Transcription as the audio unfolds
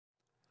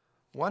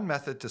One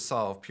method to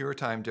solve pure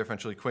time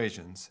differential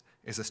equations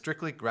is a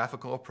strictly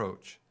graphical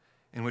approach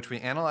in which we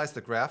analyze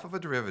the graph of a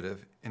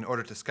derivative in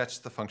order to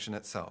sketch the function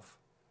itself.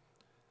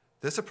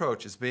 This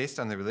approach is based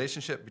on the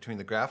relationship between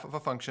the graph of a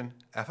function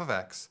f of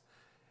x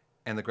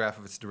and the graph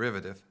of its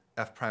derivative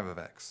f prime of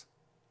x.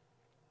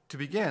 To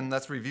begin,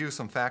 let's review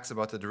some facts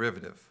about the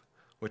derivative,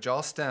 which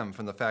all stem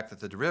from the fact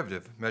that the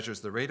derivative measures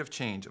the rate of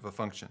change of a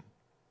function.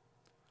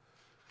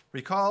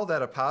 Recall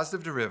that a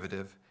positive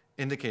derivative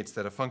indicates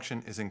that a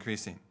function is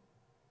increasing.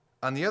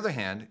 On the other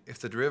hand, if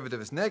the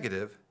derivative is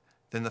negative,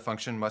 then the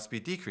function must be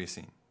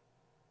decreasing.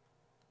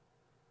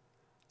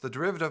 The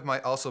derivative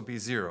might also be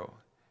zero,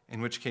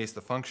 in which case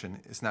the function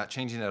is not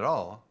changing at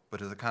all,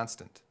 but is a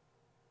constant.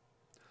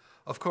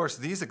 Of course,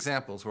 these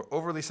examples were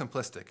overly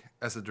simplistic,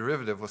 as the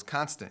derivative was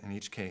constant in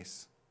each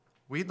case.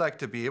 We'd like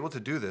to be able to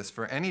do this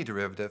for any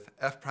derivative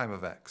f prime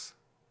of x.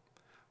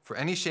 For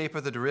any shape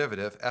of the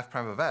derivative f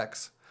prime of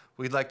x,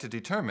 we'd like to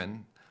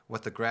determine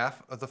what the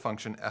graph of the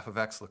function f of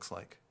x looks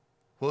like.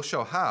 We'll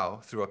show how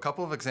through a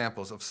couple of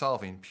examples of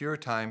solving pure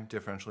time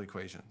differential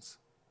equations.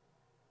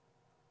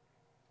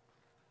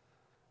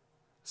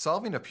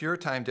 Solving a pure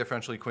time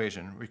differential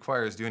equation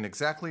requires doing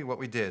exactly what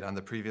we did on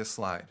the previous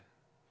slide.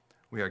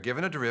 We are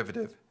given a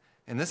derivative.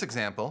 In this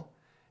example,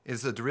 it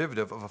is the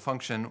derivative of a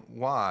function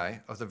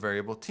y of the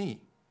variable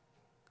t.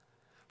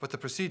 But the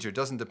procedure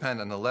doesn't depend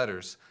on the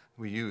letters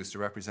we use to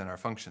represent our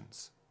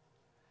functions.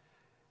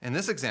 In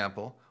this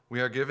example,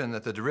 we are given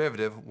that the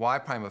derivative y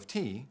prime of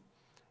t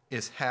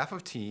is half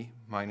of t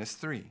minus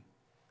 3.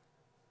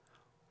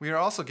 We are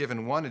also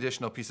given one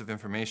additional piece of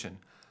information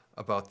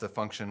about the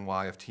function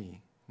y of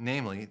t,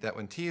 namely that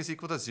when t is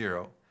equal to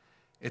 0,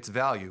 its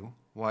value,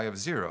 y of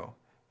 0,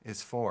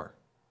 is 4.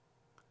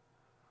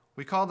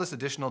 We call this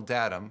additional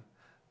datum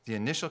the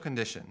initial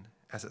condition,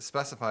 as it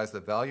specifies the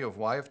value of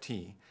y of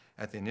t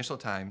at the initial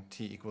time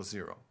t equals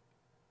 0.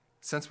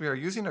 Since we are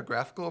using a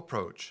graphical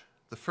approach,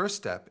 the first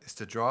step is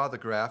to draw the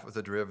graph of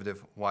the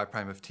derivative y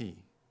prime of t.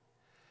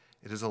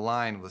 It is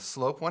aligned with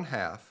slope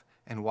 1/2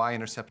 and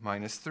y-intercept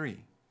minus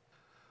 3.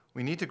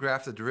 We need to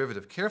graph the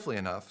derivative carefully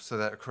enough so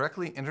that it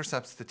correctly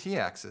intercepts the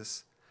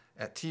t-axis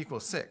at t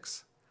equals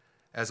 6,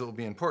 as it will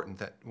be important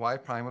that y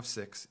prime of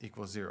 6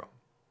 equals 0.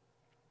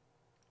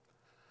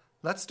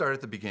 Let's start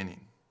at the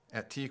beginning,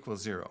 at t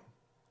equals 0.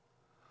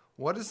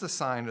 What is the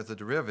sign of the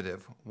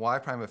derivative y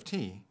prime of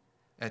t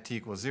at t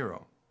equals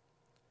 0?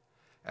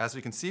 As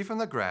we can see from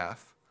the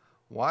graph,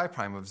 y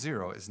prime of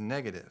 0 is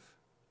negative.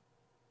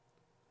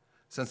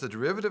 Since the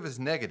derivative is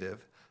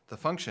negative, the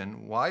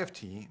function y of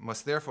t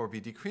must therefore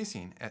be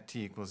decreasing at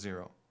t equals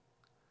 0.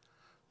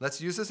 Let's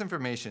use this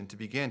information to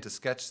begin to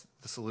sketch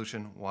the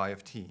solution y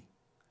of t.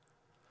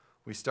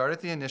 We start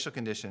at the initial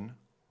condition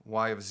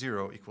y of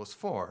 0 equals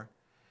 4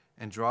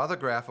 and draw the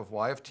graph of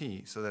y of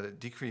t so that it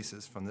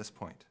decreases from this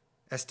point.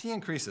 As t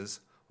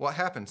increases, what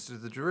happens to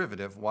the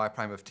derivative y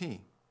prime of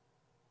t?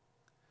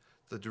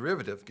 The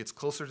derivative gets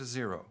closer to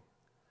 0.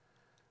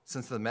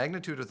 Since the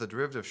magnitude of the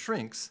derivative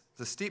shrinks,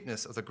 the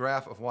steepness of the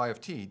graph of y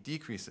of t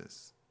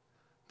decreases.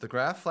 The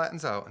graph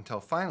flattens out until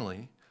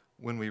finally,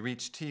 when we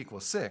reach t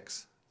equals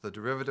 6, the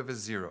derivative is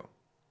 0.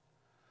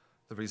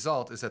 The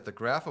result is that the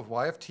graph of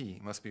y of t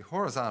must be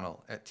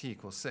horizontal at t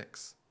equals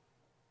 6.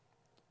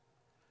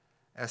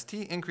 As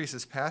t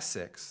increases past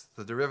 6,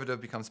 the derivative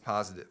becomes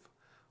positive,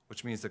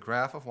 which means the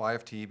graph of y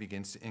of t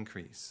begins to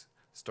increase,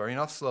 starting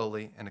off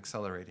slowly and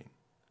accelerating.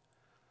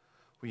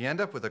 We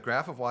end up with a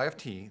graph of y of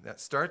t that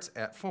starts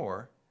at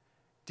 4,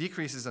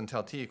 decreases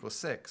until t equals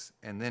 6,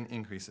 and then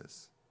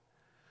increases.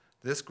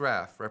 This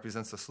graph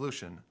represents the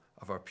solution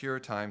of our pure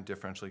time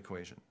differential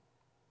equation.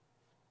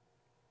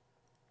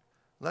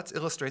 Let's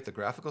illustrate the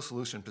graphical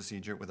solution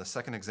procedure with a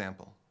second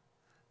example.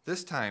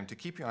 This time, to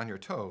keep you on your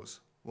toes,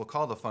 we'll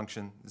call the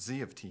function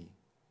z of t.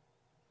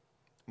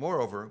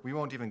 Moreover, we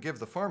won't even give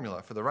the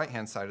formula for the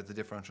right-hand side of the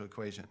differential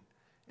equation.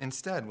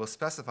 Instead, we'll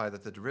specify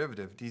that the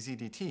derivative dz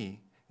dt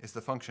is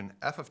the function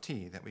f of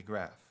t that we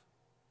graph.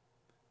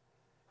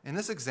 In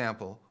this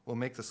example, we'll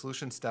make the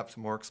solution steps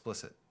more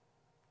explicit.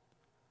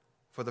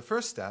 For the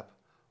first step,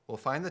 we'll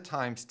find the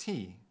times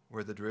t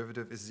where the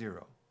derivative is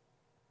 0.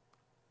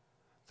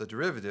 The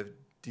derivative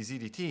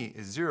dz dt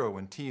is 0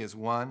 when t is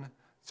 1,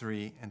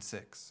 3, and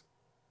 6.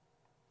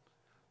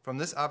 From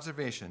this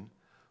observation,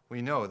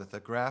 we know that the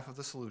graph of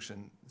the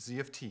solution z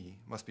of t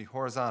must be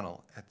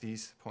horizontal at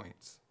these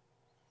points.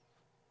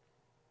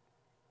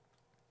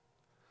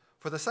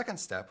 For the second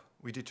step,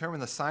 we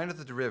determine the sign of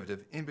the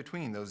derivative in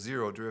between those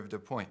 0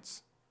 derivative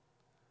points.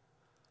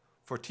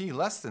 For t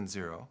less than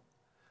 0,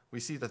 we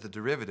see that the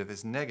derivative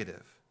is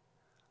negative,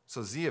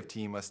 so z of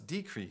t must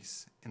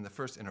decrease in the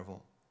first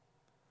interval.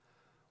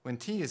 When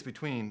t is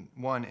between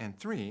 1 and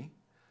 3,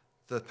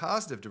 the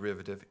positive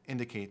derivative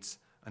indicates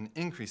an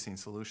increasing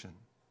solution.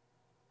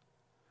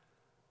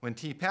 When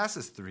t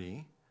passes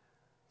 3,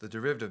 the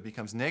derivative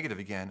becomes negative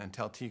again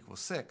until t equals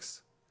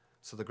 6,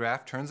 so the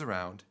graph turns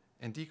around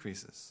and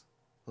decreases.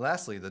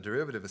 Lastly, the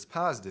derivative is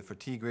positive for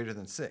t greater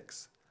than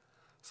 6,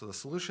 so the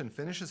solution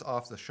finishes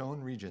off the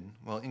shown region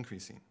while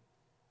increasing.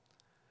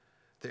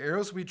 The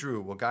arrows we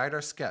drew will guide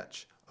our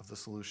sketch of the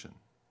solution.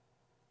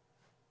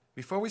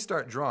 Before we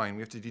start drawing,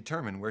 we have to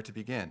determine where to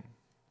begin.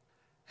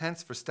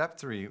 Hence, for step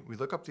 3, we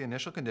look up the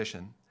initial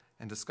condition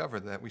and discover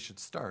that we should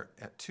start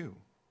at 2.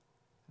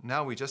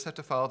 Now we just have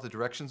to follow the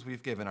directions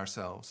we've given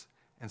ourselves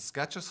and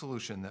sketch a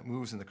solution that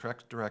moves in the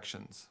correct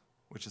directions,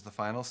 which is the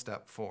final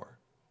step 4.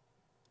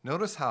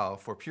 Notice how,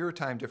 for pure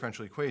time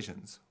differential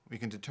equations, we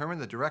can determine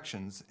the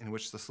directions in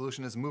which the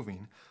solution is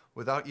moving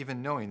without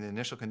even knowing the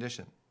initial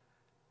condition.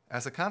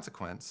 As a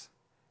consequence,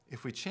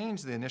 if we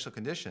change the initial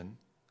condition,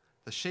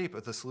 the shape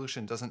of the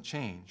solution doesn't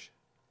change.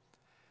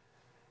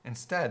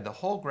 Instead, the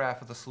whole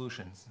graph of the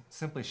solution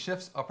simply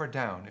shifts up or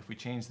down if we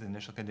change the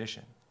initial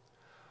condition.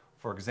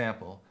 For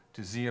example,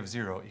 to z of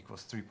 0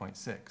 equals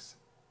 3.6.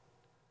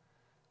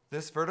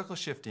 This vertical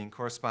shifting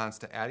corresponds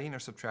to adding or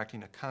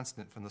subtracting a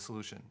constant from the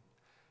solution,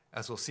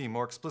 as we'll see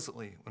more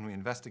explicitly when we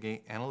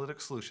investigate analytic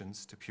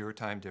solutions to pure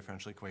time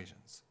differential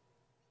equations.